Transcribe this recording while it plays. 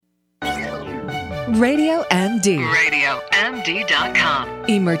RadioMD. RadioMD.com.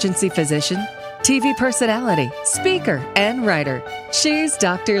 Emergency physician, TV personality, speaker, and writer. She's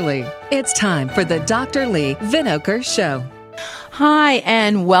Dr. Lee. It's time for the Dr. Lee Vinokur Show. Hi,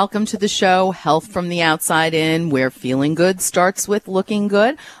 and welcome to the show, Health from the Outside In, where feeling good starts with looking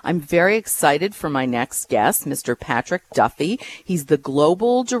good. I'm very excited for my next guest, Mr. Patrick Duffy. He's the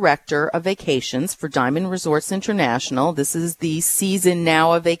Global Director of Vacations for Diamond Resorts International. This is the season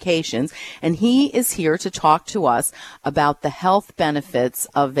now of vacations, and he is here to talk to us about the health benefits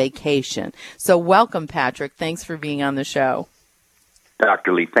of vacation. So welcome, Patrick. Thanks for being on the show.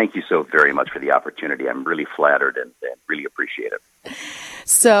 Dr. Lee, thank you so very much for the opportunity. I'm really flattered and really appreciate it.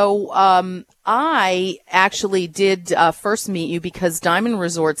 So I actually did first meet you because Diamond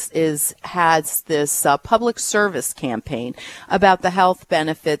Resorts has this public service campaign about the health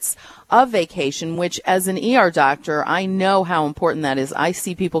benefits of vacation, which as an ER doctor, I know how important that is. I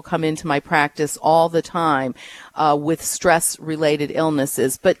see people come into my practice all the time with stress-related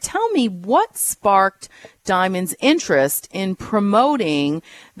illnesses. But tell me, what sparked Diamond's interest in promoting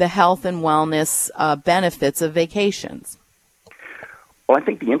the health and wellness benefits of vacations? Well, I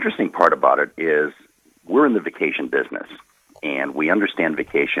think the interesting part about it is we're in the vacation business, and we understand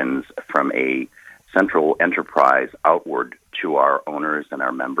vacations from a central enterprise outward to our owners and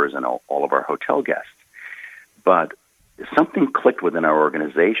our members and all of our hotel guests. But something clicked within our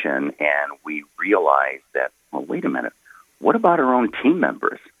organization, and we realized that, well, wait a minute, what about our own team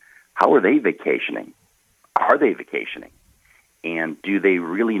members? How are they vacationing? Are they vacationing? And do they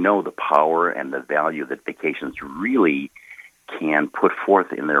really know the power and the value that vacations really can put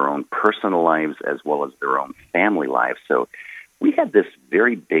forth in their own personal lives as well as their own family lives? So we had this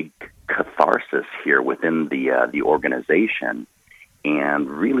very big catharsis here within the organization, and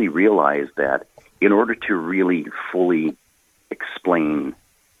really realized that in order to really fully explain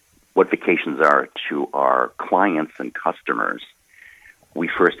what vacations are to our clients and customers, we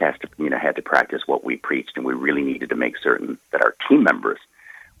first had to practice what we preached, and we really needed to make certain that our team members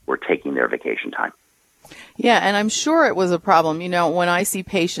were taking their vacation time. Yeah, and I'm sure it was a problem. You know, when I see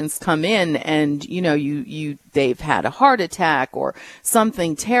patients come in and, they've had a heart attack or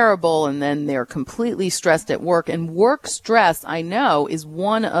something terrible, and then they're completely stressed at work. And work stress, I know, is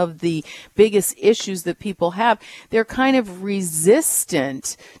one of the biggest issues that people have. They're kind of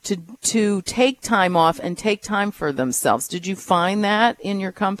resistant to take time off and take time for themselves. Did you find that in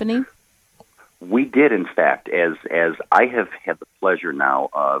your company? We did, in fact, as I have had the pleasure now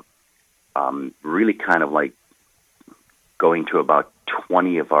of really kind of like going to about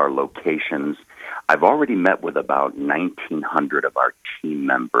 20 of our locations. I've already met with about 1,900 of our team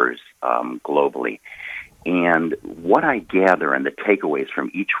members globally. And what I gather and the takeaways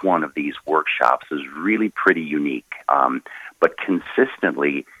from each one of these workshops is really pretty unique. But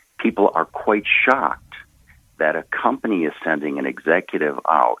consistently, people are quite shocked that a company is sending an executive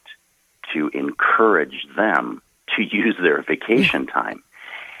out to encourage them to use their vacation time.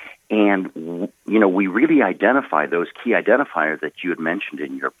 And, we really identify those key identifiers that you had mentioned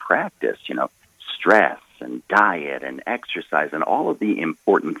in your practice, stress and diet and exercise and all of the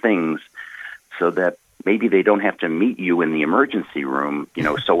important things, so that maybe they don't have to meet you in the emergency room,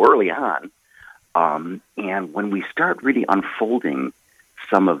 so early on. And when we start really unfolding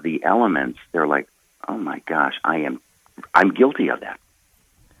some of the elements, they're like, oh my gosh, I'm guilty of that.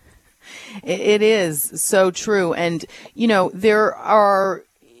 It is so true. And, there are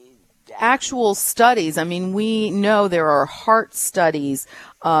actual studies. I mean, we know there are heart studies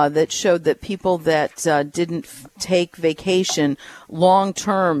that showed that people that didn't take vacation long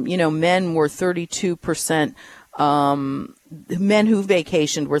term, men were 32%, men who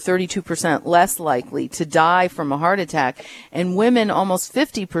vacationed were 32% less likely to die from a heart attack, and women almost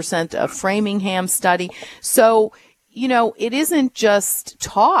 50%, a Framingham study. So, it isn't just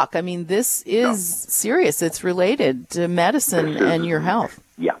talk. I mean, this is serious. It's related to medicine and your health.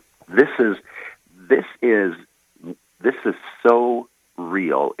 Yeah. This is so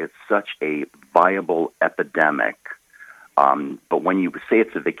real. It's such a viable epidemic. But when you say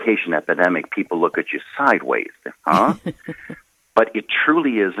it's a vacation epidemic, people look at you sideways. Huh? But it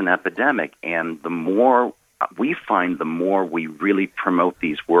truly is an epidemic. And the more we find, the more we really promote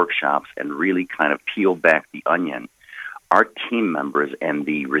these workshops and really kind of peel back the onion, our team members and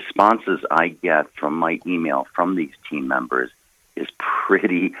the responses I get from my email from these team members is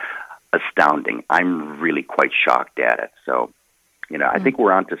pretty astounding. I'm really quite shocked at it. So, I think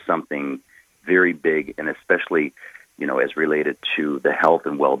we're onto something very big, and especially, as related to the health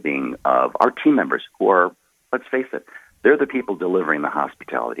and well-being of our team members who are, let's face it, they're the people delivering the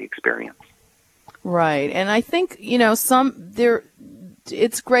hospitality experience. Right. And I think,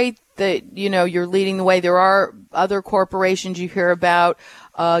 it's great that, you're leading the way. There are other corporations you hear about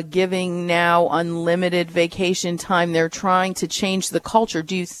giving now unlimited vacation time. They're trying to change the culture.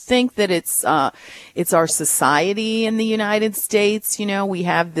 Do you think that it's our society in the United States? We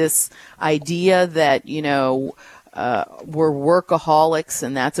have this idea that, we're workaholics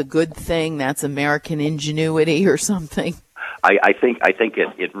and that's a good thing. That's American ingenuity or something. I think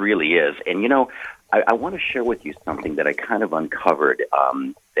it really is. And, I want to share with you something that I kind of uncovered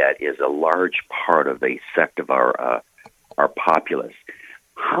that is a large part of a sect of our populace.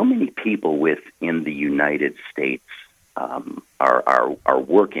 How many people within the United States are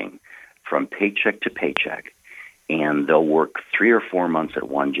working from paycheck to paycheck, and they'll work 3 or 4 months at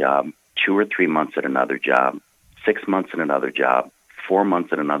one job, 2 or 3 months at another job, 6 months at another job, 4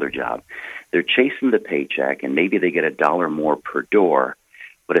 months at another job. They're chasing the paycheck, and maybe they get $1 more per door.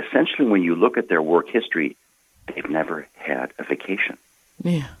 But essentially, when you look at their work history, they've never had a vacation.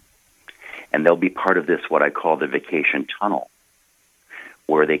 Yeah. And they'll be part of this, what I call the vacation tunnel,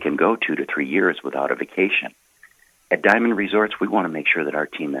 where they can go 2 to 3 years without a vacation. At Diamond Resorts, we want to make sure that our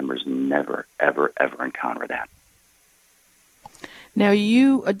team members never, ever, ever encounter that. Now,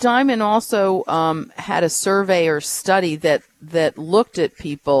 Diamond also had a survey or study that looked at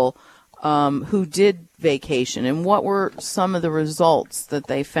people who did vacation, and what were some of the results that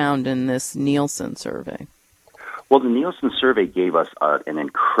they found in this Nielsen survey? Well, the Nielsen survey gave us an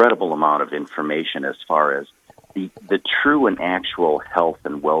incredible amount of information as far as the true and actual health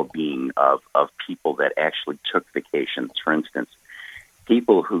and well-being of people that actually took vacations. For instance,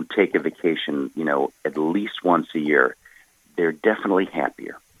 people who take a vacation, at least once a year, they're definitely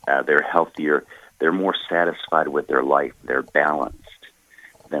happier. They're healthier. They're more satisfied with their life. They're balanced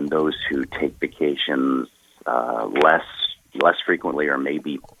than those who take vacations less frequently or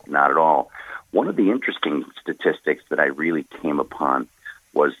maybe not at all. One of the interesting statistics that I really came upon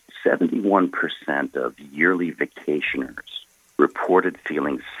was 71% of yearly vacationers reported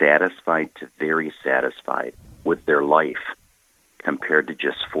feeling satisfied to very satisfied with their life, compared to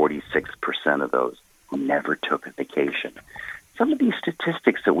just 46% of those who never took a vacation. Some of these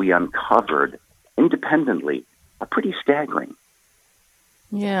statistics that we uncovered independently are pretty staggering.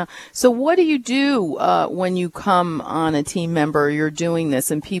 Yeah. So what do you do when you come on a team member, you're doing this,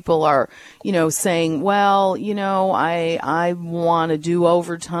 and people are, saying, well, I want to do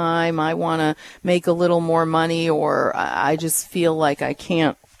overtime, I want to make a little more money, or I just feel like I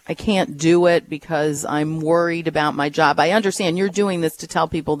can't do it because I'm worried about my job. I understand you're doing this to tell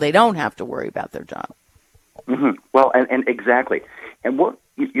people they don't have to worry about their job. Mm-hmm. Well, and exactly. And what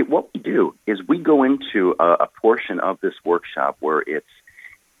we do is we go into a portion of this workshop where it's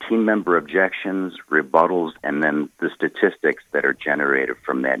team member objections, rebuttals, and then the statistics that are generated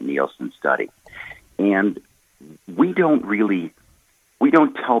from that Nielsen study. And we don't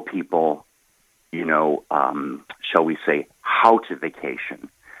tell people, shall we say, how to vacation.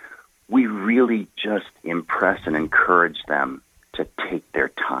 We really just impress and encourage them to take their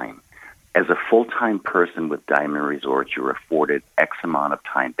time. As a full-time person with Diamond Resorts, you're afforded X amount of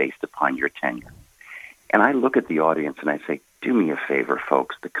time based upon your tenure. And I look at the audience and I say, do me a favor,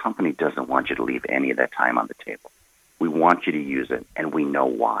 folks. The company doesn't want you to leave any of that time on the table. We want you to use it, and we know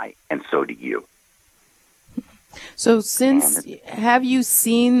why, and so do you. So have you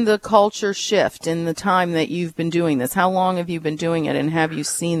seen the culture shift in the time that you've been doing this? How long have you been doing it, and have you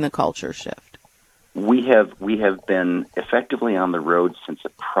seen the culture shift? We have been effectively on the road since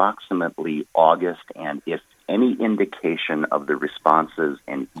approximately August, and if any indication of the responses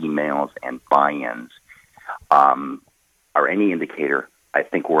and emails and buy-ins are any indicator, I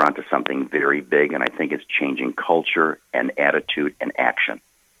think we're onto something very big, and I think it's changing culture and attitude and action.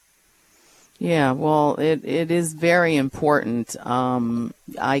 Yeah, well, it is very important.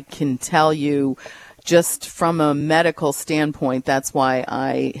 I can tell you, just from a medical standpoint, that's why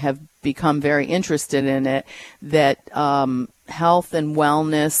I have become very interested in it, that health and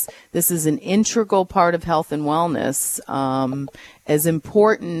wellness, this is an integral part of health and wellness, as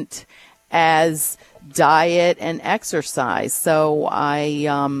important as diet and exercise. So I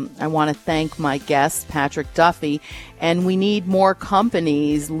want to thank my guest, Patrick Duffy, and we need more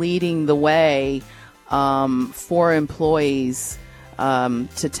companies leading the way for employees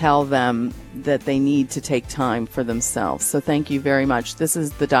to tell them that they need to take time for themselves. So thank you very much. This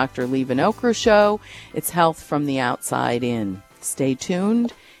is the Dr. Lee Vinocra Show. It's health from the outside in. Stay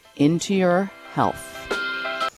tuned into your health.